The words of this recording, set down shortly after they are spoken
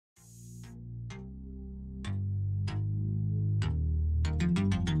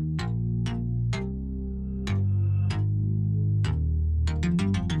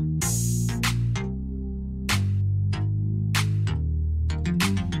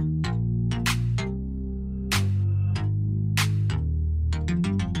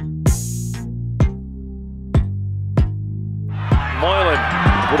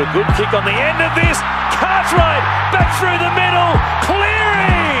Put a good kick on the end of this. Cartwright back through the middle.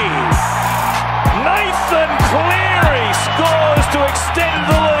 Cleary! Nathan Cleary scores to extend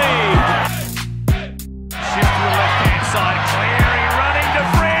the lead. Shift to the left-hand side. Cleary running to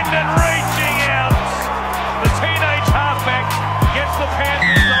friend and reaching out. The teenage halfback gets the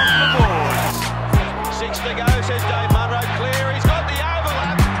Panthers off the board. 6 to go, says Dave Munro. Cleary's got the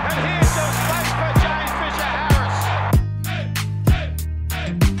overlap, and here's some space for James Fisher-Harris.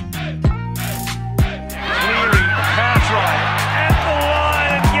 Cleary, Cartwright at the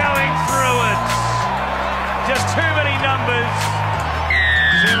line and going through it. Just too many numbers,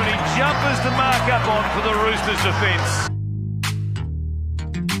 too many jumpers to mark up on for the Roosters' defence.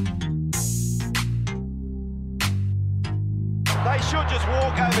 They should just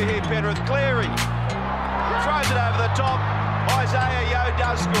walk over here, Penrith. Cleary throws it over the top. Isaiah Yeo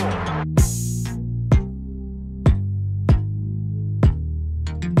does score.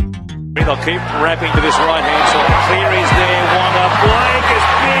 They'll keep wrapping to this right-hand side. Cleary's there, one up. Blake, as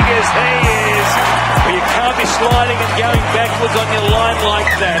big as he is. But you can't be sliding and going backwards on your line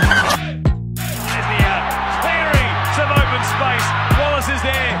like that. There's the out. Cleary, some open space. Wallace is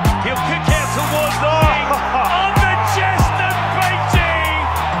there. He'll kick out towards the wing. On the chest of Beatty.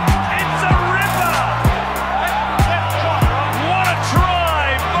 It's a ripper. What a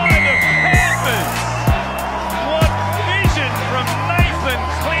try by the Panthers. What vision from Nathan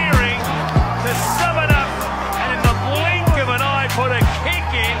Cleary to sum it up. And in the blink of an eye, put a kick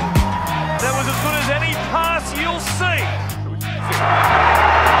in that was as good as any pass you'll see.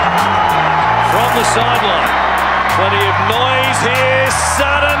 From the sideline. Plenty of noise here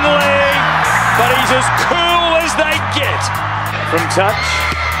suddenly, but he's as cool as they get. From touch,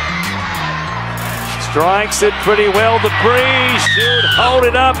 strikes it pretty well. The breeze should hold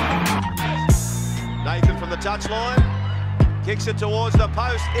it up. Nathan from the touchline, kicks it towards the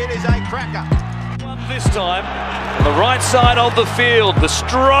post. It is a cracker. This time, on the right side of the field, the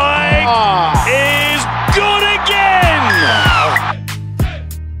strike is good again!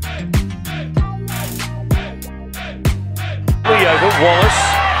 Over Wallace,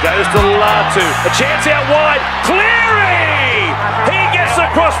 goes to Latu, a chance out wide, Cleary! He gets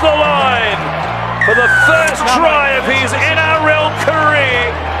across the line for the first try of his NRL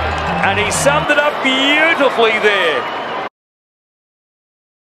career, and he summed it up beautifully there.